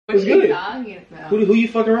What's good? Talking about? Who you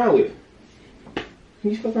fucking around with? Who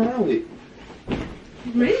you fucking around with?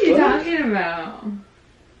 What are you talking about?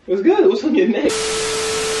 What's good? What's on your neck?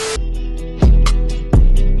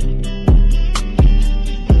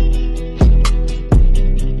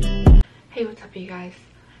 Hey, what's up, you guys?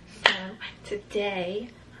 So today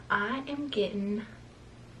I am getting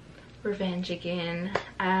revenge again.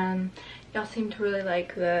 Y'all seem to really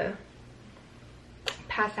like the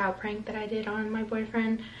pass out prank that I did on my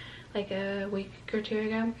boyfriend like a week or two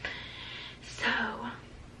ago. So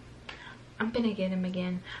I'm gonna get him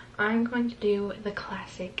again. I'm going to do the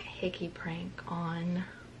classic Hickey prank on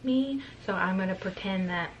me. So I'm gonna pretend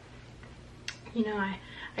that, you know, I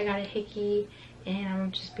got a Hickey and I'm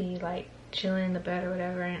gonna just be like chilling in the bed or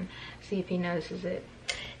whatever and see if he notices it.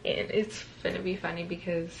 And it's gonna be funny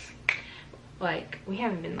because like we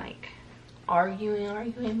haven't been like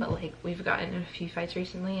arguing, but like we've gotten in a few fights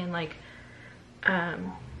recently, and like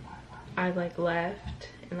I've like left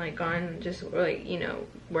and like gone just like, you know,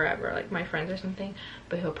 wherever, like my friends or something,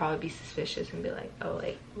 but he'll probably be suspicious and be like, oh,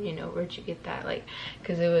 like, you know, where'd you get that? Like,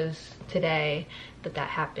 because it was today that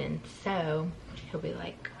happened. So he'll be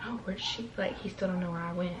like, oh, where'd she, like, he still don't know where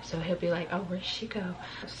I went, so he'll be like, oh, where'd she go?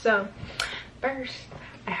 So first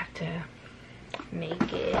I have to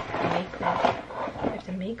make it. I have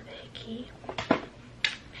to make the Hickey,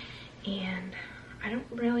 and I don't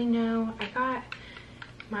really know. I got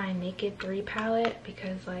my Naked 3 palette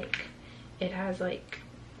because like it has like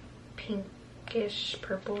pinkish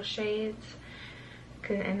purple shades,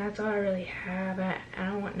 and that's all I really have. I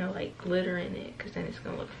don't want no like glitter in it because then it's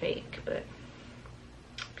gonna look fake. But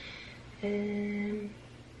I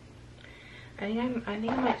think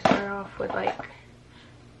I might start off with like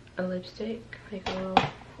a lipstick, like a little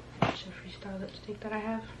Jeffree Star lipstick that I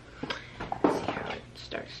have. Let's see how it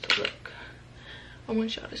starts to look. I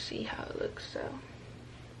want y'all to see how it looks. So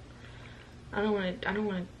I don't want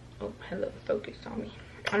to, oh, hello, focus on me.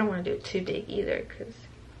 I don't want to do it too big either because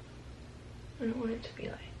I don't want it to be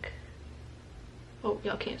like, oh,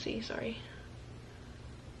 y'all can't see, sorry.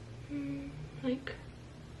 Like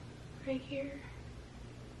right here,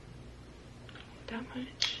 that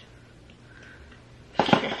much.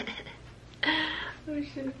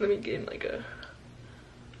 Let me get in like a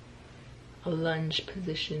lunge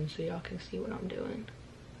position so y'all can see what I'm doing.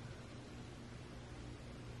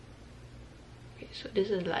 Okay, so this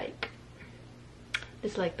is like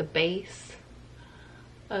the base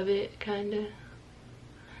of it, kind of.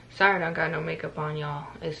 Sorry I don't got no makeup on, y'all.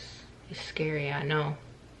 It's scary, I know,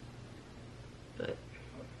 but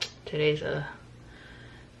today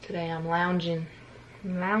I'm lounging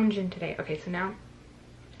today. Okay, so now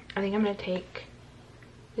I think I'm gonna take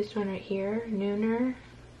this one right here, Nooner.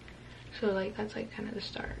 So like that's like kind of the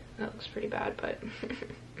start. That looks pretty bad, but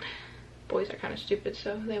boys are kind of stupid,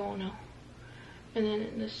 so they won't know. And then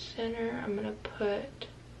in the center, I'm gonna put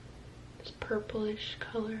this purplish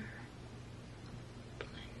color.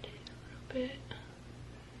 Blend it a little bit.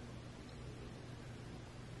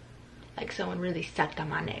 Like someone really sucked on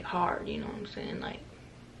my neck hard, you know what I'm saying? Like,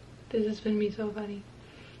 this has been me so funny.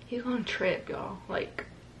 He's on a trip, y'all. Like,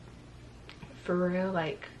 for real,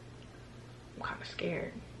 like, I'm kind of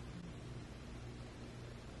scared.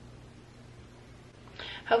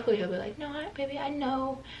 Hopefully he'll be like, no, baby, I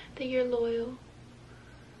know that you're loyal.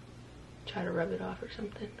 Try to rub it off or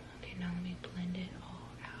something. Okay, now let me blend it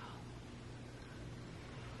all out.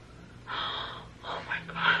 Oh my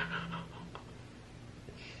god.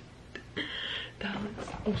 That looks,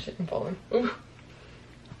 oh shit, I'm falling. Ooh.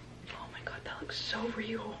 Oh my god, that looks so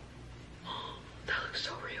real. That looks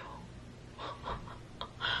so real.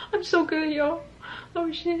 I'm so good, y'all.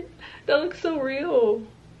 Oh shit, that looks so real.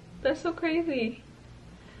 That's so crazy.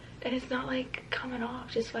 And it's not like coming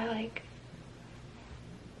off just by like,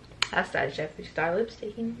 that's that Jeffree Star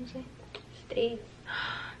lipstick, you know what I'm saying? Stays.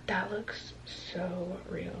 That looks so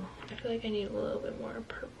real. I feel like I need a little bit more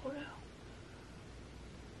purple now.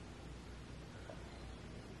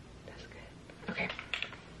 That's good. Okay.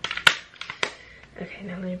 Okay,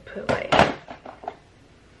 now let me put like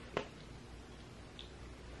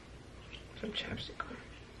some chapstick on.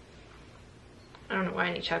 I don't know why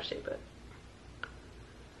I need chapstick, but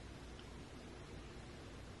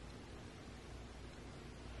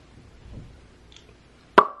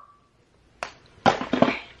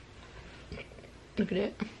look at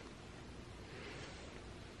it.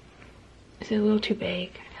 Is it a little too big?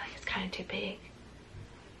 I feel like it's kind of too big.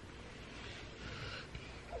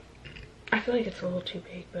 I feel like it's a little too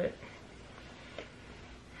big, but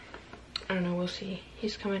I don't know, we'll see.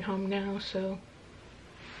 He's coming home now, so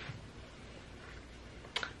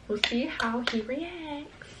we'll see how he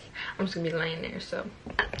reacts. I'm just gonna be laying there, so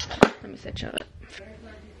let me set you up.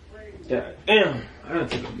 God damn, I done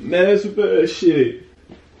took a massive ass shit.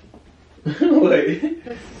 Wait.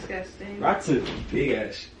 That's disgusting. I took big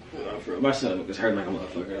ass shit. Oh, for real. My stomach was hurting like a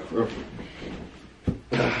motherfucker. For real.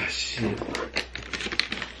 Ah, shit.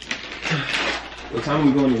 What time are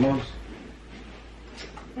we going to mom's?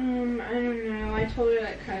 I don't know. I told her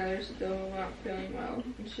that Kyler's still not feeling well,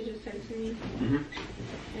 and she just texted me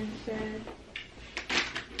and said,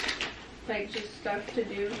 like, just stuff to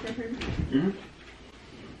do for her.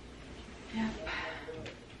 Yep.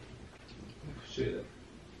 Shit.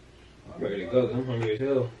 I'm ready to go. I'm hungry as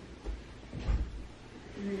hell.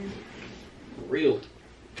 For real.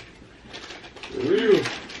 For real.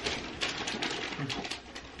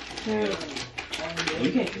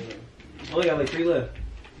 You can't. I only got like 3 left.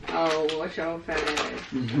 Oh, what's your fat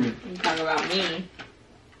ass? You talk about me.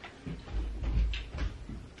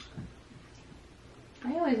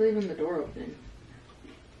 I always leaving the door open.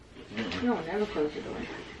 You don't never close the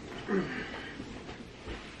door.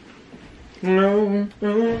 No.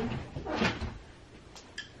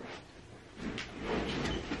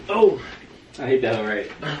 Oh, I hate that one right.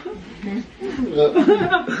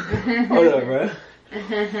 Hold up, bro.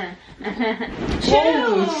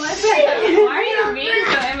 Chill. Why are you being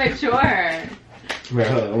so immature? Bro,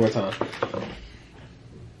 hold on, one more time.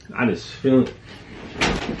 I just feel it.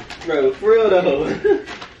 Bro, for real though.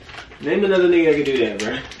 Name another nigga that can do that,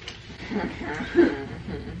 bro.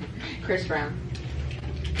 Chris Brown.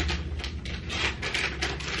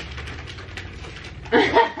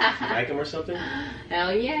 Like him or something?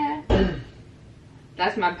 Hell yeah.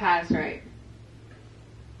 That's my past, right?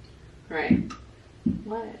 Right.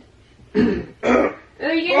 What? Oh,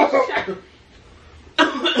 you getting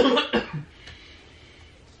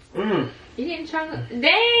You getting chocolate?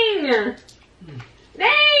 Dang!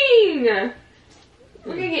 Dang!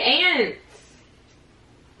 We're gonna get ants.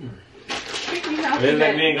 Then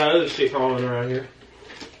that man got other shit crawling around here.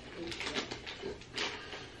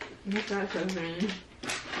 That's not so funny.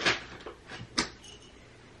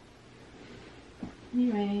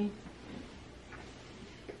 Anyway.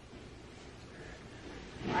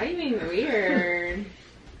 Why are you being weird?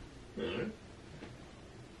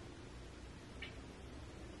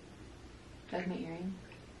 Like my earrings?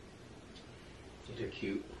 They're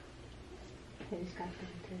cute. I just got them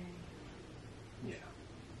today. Yeah.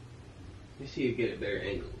 You see you get a better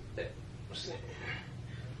angle.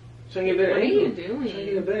 Trying to get a better What angle. are you doing? Trying to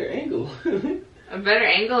get a better angle. A better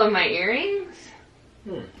angle of my earrings?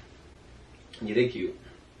 Yeah, they cute.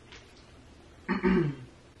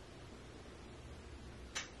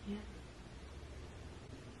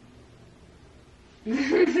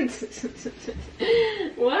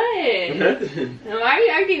 What? Nothing. Why are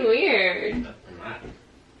you acting weird? I'm not.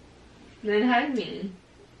 Then hug me.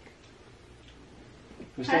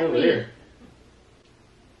 What's that over there?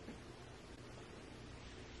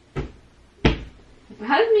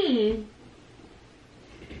 Hug me.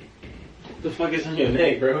 What the fuck is on your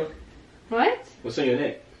neck, bro? What? What's on your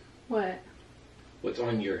neck? What? What's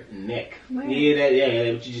on your neck? Where? Yeah,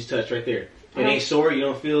 yeah, what you just touched right there. It ain't sore. You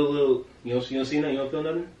don't feel a little. You don't see nothing. You don't feel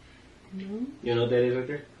nothing. No. You know what that is right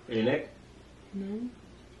there on your neck? No.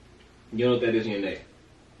 You know what that is on your neck?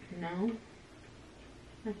 No.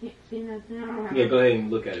 I can't see nothing. I don't have Yeah, go ahead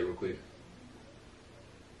and look at it real quick.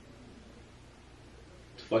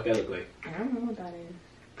 What the fuck that look like? I don't know what that is.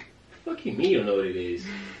 Fuck you mean you don't know what it is?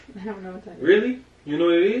 I don't know what that is. Really? You know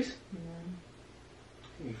what it is?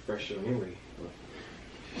 No. Refresh your memory.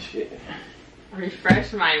 Shit.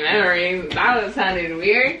 Refresh my memory. That was sounded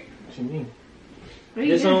weird. What you mean? What are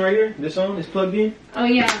you This doing? on right here? This on? It's plugged in? Oh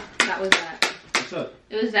yeah, that was that. What's up?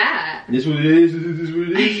 It was that. This what it is? This what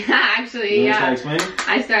it is? Actually, You wanna yeah. try to explain?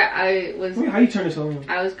 I was. Wait, how you turn this on?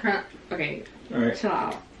 I was curling. Okay, Alright. chill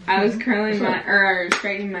out. I was curling What's my up? or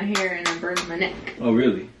straightening my hair and I burned my neck. Oh,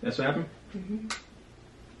 really? That's what happened? Mm-hmm.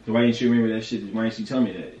 So why didn't you remember that shit? Why didn't you tell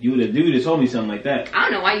me that? You would have told me something like that. I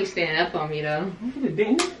don't know why you standing up on me though.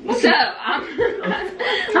 What's What's up?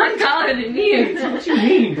 I'm taller than you. What you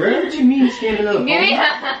mean, bro? What you mean standing up? Give me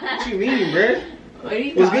What you mean, bro? What are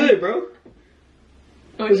you What's talking? good, bro?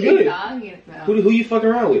 What What's are you good? talking about? Who you fucking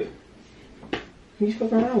around with? Who you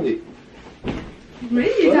fucking around with? What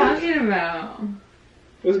are you What? talking about?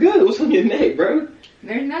 What's good? What's on your neck, bro?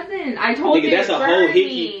 There's nothing. I told Nigga, you that's it a whole burned hickey.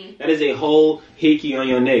 me. That is a whole hickey on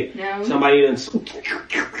your neck. No. Somebody done.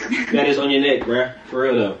 That is on your neck, bruh. For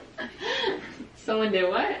real though. Someone did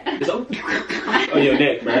what? It's on your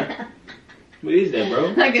neck, bruh. What is that,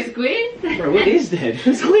 bro? Like a squid? Bro, what is that?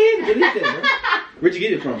 Squid? What is that, bro? Where'd you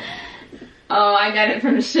get it from? Oh, I got it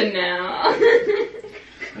from Chanel.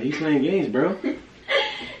 Are you playing games, bro?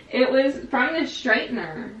 It was from the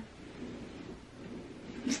straightener.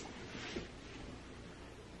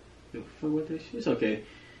 Fuck with this shit. It's okay.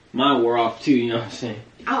 Mine wore off too, you know what I'm saying?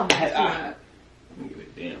 I'll mess you up.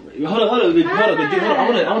 Damn. Hold on.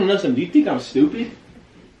 I want to know something. Do you think I'm stupid?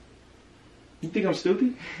 You think I'm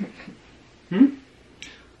stupid?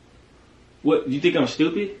 What? You think I'm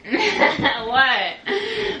stupid? What?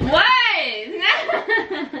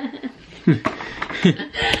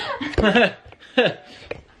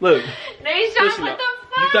 Look. Nation, Listen, what the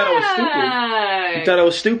fuck? You thought I was stupid. You thought I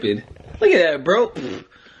was stupid. Look at that, bro.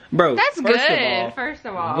 Bro, that's good. First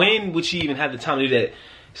of all, when would she even have the time to do that?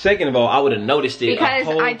 Second of all, I would have noticed it.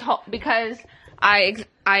 Because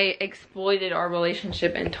I exploited our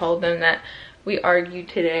relationship and told them that we argued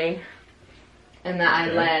today, and that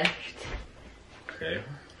I left. Okay.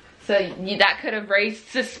 So that could have raised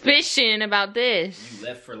suspicion about this. You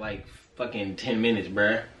left for like fucking 10 minutes,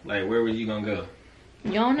 bruh. Like, where was you gonna go?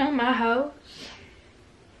 Y'all know my house.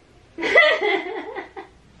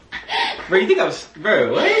 Bro, you think I was...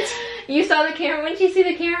 Bro, what? You saw the camera? When did you see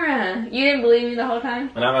the camera? You didn't believe me the whole time?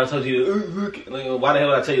 When I told you, look, like, why the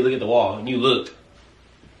hell did I tell you look at the wall? And you looked.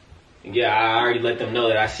 And yeah, I already let them know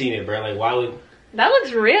that I seen it, bro. Like, why would... That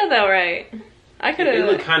looks real though, right? I could have... It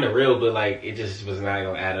looked kind of real, but like, it just was not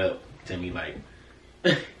gonna add up to me, like...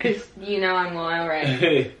 Cause you know I'm loyal,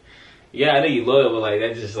 right? Yeah, I know you loyal, but like,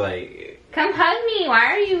 that's just like... Come hug me. Why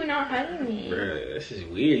are you not hugging me? Bruh, this is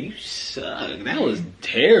weird. You suck. That was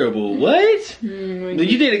terrible. What?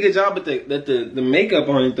 You did a good job with the makeup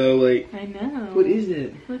on it though. Like, I know. What is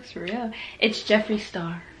it? Looks real. It's Jeffree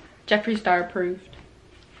Star. Jeffree Star approved.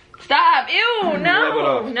 Stop! Ew!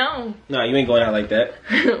 No! No! Nah, you ain't going out like that.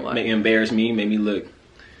 What? Make embarrass me. Make me look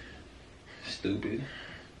stupid.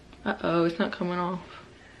 Uh-oh, it's not coming off.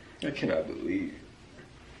 I cannot believe.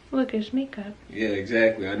 Look, it's makeup. Yeah,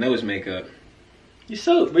 exactly. I know it's makeup. You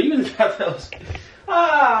so, bro. You thought that was.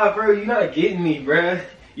 Bro, you're not getting me, bruh.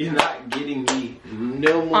 You're not getting me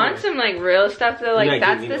no more. On some like real stuff though, like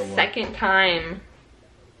that's the second time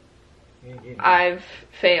I've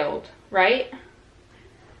failed, right?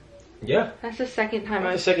 Yeah. That's the second time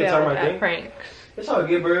I've failed at pranks. It's all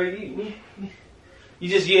good, bro. You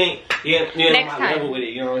ain't on my level with it.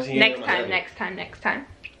 You know what I'm saying? Next time.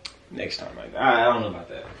 Like, I don't know about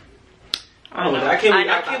that. I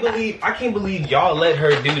can't believe y'all let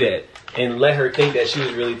her do that and let her think that she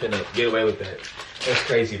was really finna get away with that. That's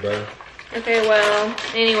crazy, bro. Okay, well,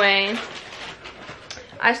 anyway,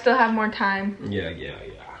 I still have more time. Yeah.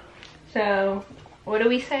 So, what do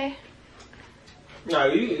we say? No,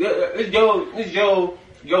 it's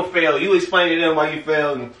your fail. You explain to them why you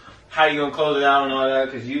failed and how you gonna close it out and all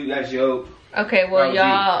that, cause that's your. Okay, well,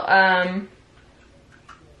 y'all,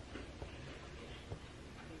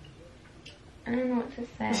 I don't know what to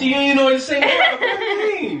say. See, you don't even know what to say. What do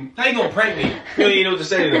you mean? How you gonna prank me? You don't even know what to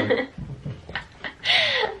say to them.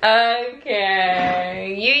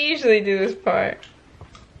 Okay, you usually do this part.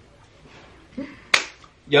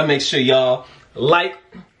 Y'all make sure y'all like,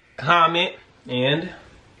 comment, and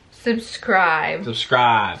subscribe.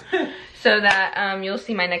 So that you'll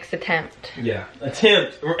see my next attempt. Yeah,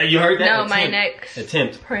 attempt. You heard that? No, attempt. My next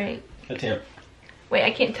attempt. Prank. Attempt. Wait,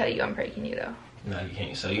 I can't tell you I'm pranking you though. No, you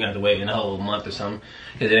can't. So you have to wait a whole month or something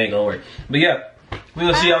because it ain't gonna work. But yeah, we're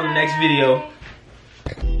gonna see y'all in the next video.